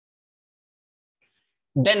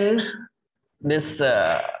Then this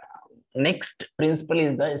next principle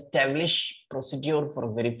is the establish procedure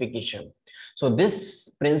for verification. So this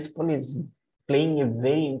principle is playing a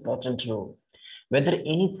very important role. Whether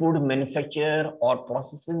any food manufacturer or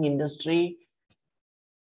processing industry,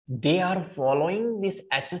 they are following this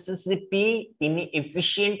HACCP in an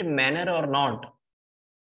efficient manner or not,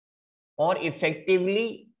 or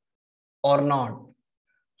effectively or not.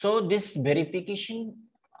 So this verification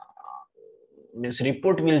this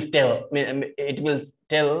report will tell, it will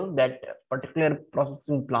tell that particular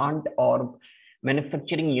processing plant or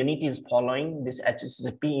manufacturing unit is following this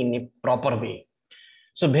HACCP in a proper way.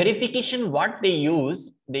 So verification, what they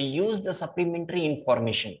use the supplementary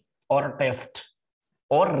information or test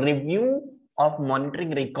or review of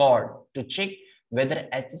monitoring record to check whether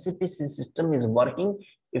HACCP system is working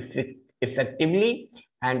effectively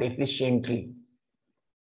and efficiently.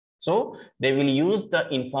 So they will use the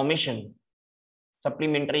information,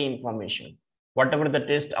 supplementary information, whatever the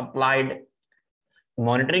test applied,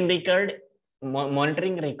 monitoring record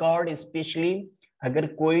especially अगर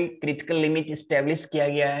कोई critical limit establish किया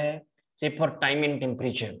गया है, से for time and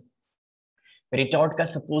temperature, retort का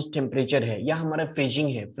suppose temperature है या हमारा फ्रीजिंग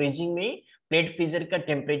है, फ्रीजिंग में प्लेट फ्रीजर का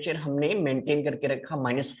टेम्परेचर हमने मेंटेन करके रखा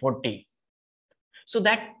 -40, so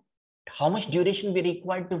that how much duration we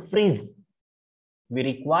require to freeze, we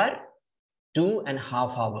require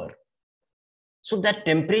 2.5 hours. So that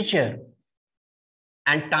temperature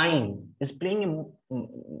and time is playing an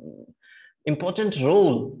important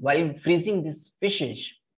role while freezing these fishes.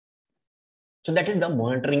 So that is the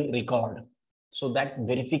monitoring record. So that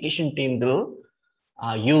verification team will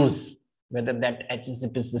use whether that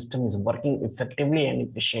HACCP system is working effectively and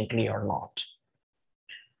efficiently or not.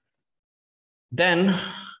 Then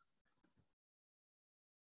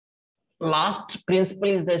last principle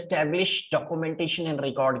is the established documentation and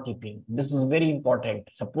record keeping. This is very important.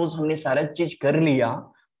 Suppose हमने सारा चीज कर लिया,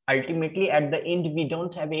 ultimately at the end we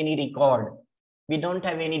don't have any record, we don't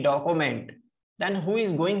have any document, then who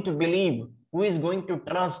is going to believe, who is going to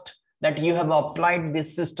trust that you have applied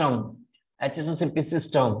this system, HACCP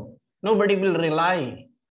system? Nobody will rely.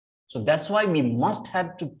 So that's why we must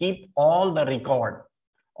have to keep all the record,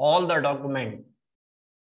 all the document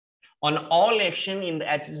on all action in the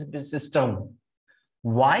HACCP system.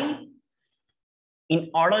 Why? In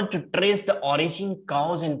order to trace the origin,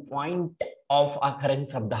 cause, and point of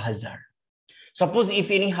occurrence of the hazard. Suppose if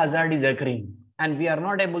any hazard is occurring and we are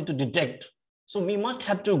not able to detect, so we must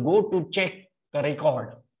have to go to check the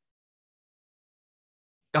record.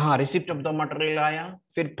 कहाँ receipt of the material आया,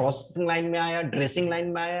 फिर processing line में आया, dressing line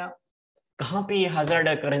में आया, कहाँ पे ये hazard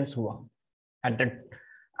occurrence हुआ, at the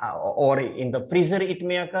or in the freezer it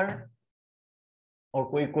may occur, और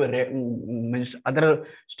कोई means other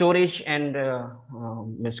storage and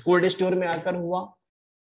cold store में आकर हुआ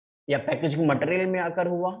या पैकेजिंग मटेरियल में आकर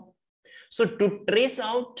हुआ. सो to trace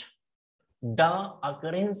out the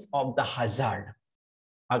occurrence of the hazard,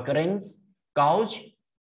 occurrence, cause,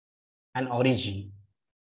 and origin,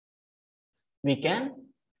 we can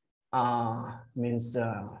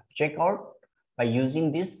check out by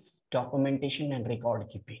using this documentation and record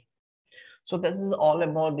keeping. So this is all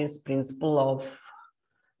about this principle of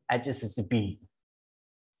HACCP.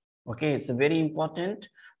 Okay, it's very important.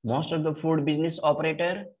 Most of the food business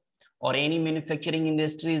operator or any manufacturing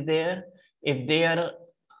industry is there, if they are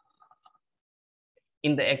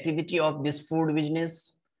in the activity of this food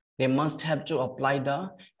business, they must have to apply the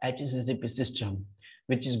HACCP system,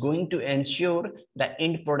 which is going to ensure the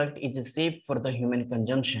end product is safe for the human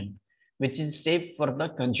consumption, which is safe for the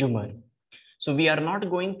consumer. So we are not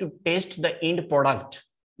going to test the end product,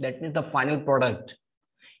 that means the final product.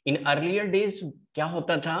 In earlier days क्या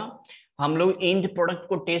होता था, हम लोग and product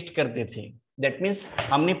को test करते थे, that means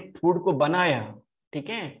हमने food को बनाया, ठीक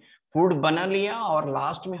है, फूड बना लिया और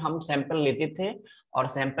लास्ट में हम सैंपल लेते थे और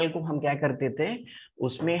सैंपल को हम क्या करते थे,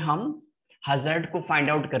 उसमें हम hazard को फाइंड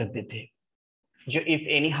आउट करते थे, जो if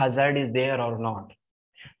any hazard is there और not.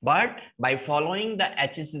 But by following the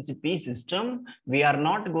HACCP system, we are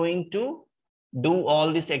not going to do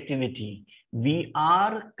all this activity. We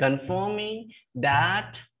are confirming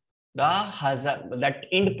that the hazard, that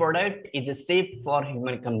end product is safe for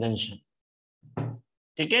human consumption.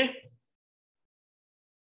 ठीक है,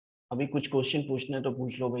 अभी कुछ question पूछना है तो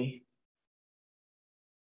पूछ लो भाई.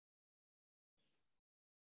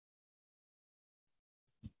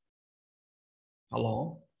 Hello,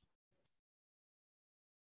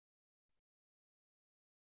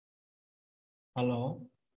 hello,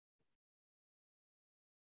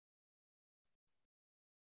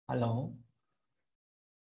 hello,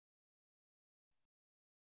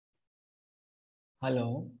 hello.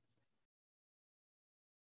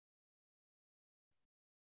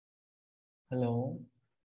 Hello,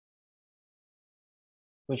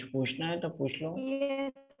 कुछ पूछना है तो पूछ लो।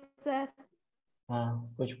 Yes sir.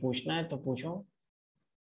 हाँ, कुछ पूछना है तो पूछो।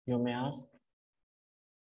 You may ask.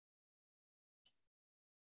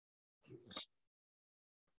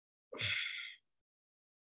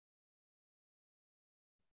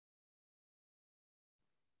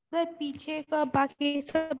 सर पीछे का बाकी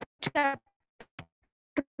सब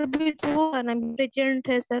चैप्टर भी तो है ना, प्रेजेंट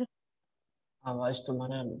है सर। आवाज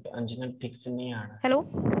तुम्हारा अंजना ठीक से नहीं आ रहा है। हेलो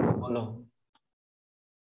बोलो,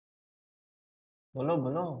 बोलो,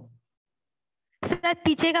 बोलो। सर,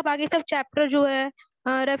 पीछे का बाकी सब चैप्टर जो है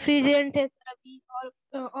रेफ्रिजरेंट है सर अभी,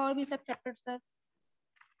 और भी सब चैप्टर सर।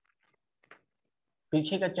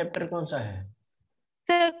 पीछे का चैप्टर कौन सा है?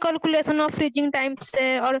 Sir calculation of freezing times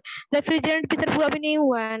है, और रेफ्रिजरेंट भी सर पूरा भी नहीं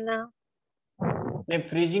हुआ है ना। नहीं,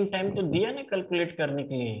 फ्रीजिंग टाइम तो दिया ना कैलकुलेट करने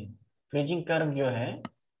के लिए। फ्रीजिंग कर्व जो है,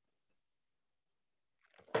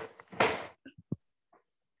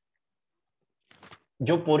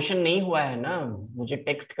 जो पोर्शन नहीं हुआ है ना, मुझे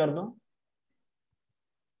टेक्स्ट कर दो।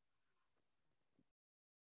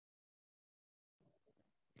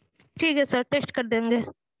 ठीक है सर, टेस्ट कर देंगे।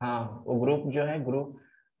 हाँ, वो ग्रुप जो है, ग्रुप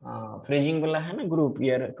फ्रीजिंग वाला है ना, ग्रुप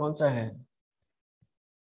ईयर कौन सा है?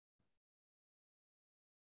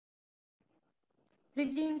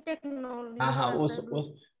 फ्रीजिंग हाँ टेक्नोलॉजी हाँ, का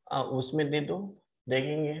सर। उसमें दे दो,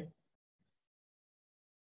 देखेंगे।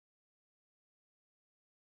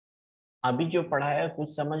 अभी जो पढ़ाया कुछ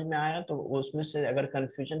समझ में आया तो उसमें से अगर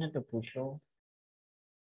कंफ्यूजन है तो पूछ लो।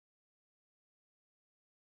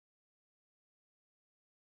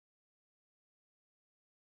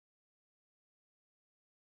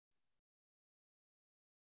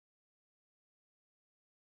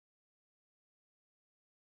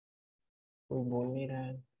 कोई बोल नहीं रहा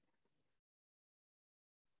है।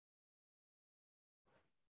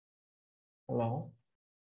 Hello,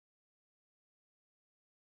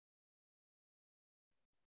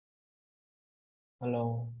 hello.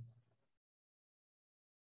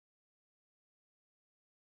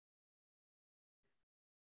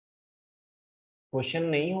 क्वेश्चन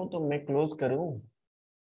नहीं हो तो मैं क्लोज करूं?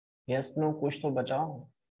 यस नो कुछ तो बताओ।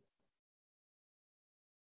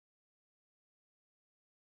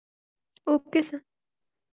 Okay sir.